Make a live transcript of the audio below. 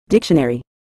Dictionary.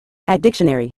 Add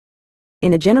dictionary.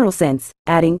 In a general sense,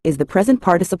 adding is the present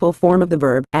participle form of the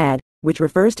verb add, which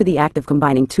refers to the act of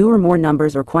combining two or more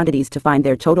numbers or quantities to find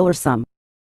their total or sum.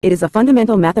 It is a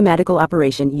fundamental mathematical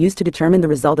operation used to determine the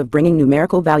result of bringing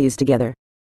numerical values together.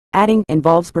 Adding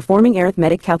involves performing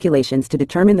arithmetic calculations to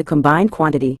determine the combined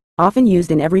quantity, often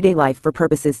used in everyday life for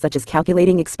purposes such as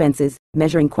calculating expenses,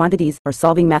 measuring quantities, or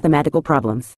solving mathematical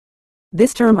problems.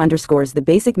 This term underscores the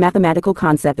basic mathematical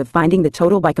concept of finding the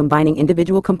total by combining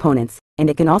individual components, and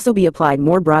it can also be applied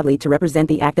more broadly to represent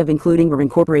the act of including or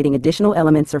incorporating additional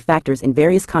elements or factors in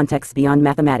various contexts beyond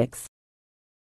mathematics.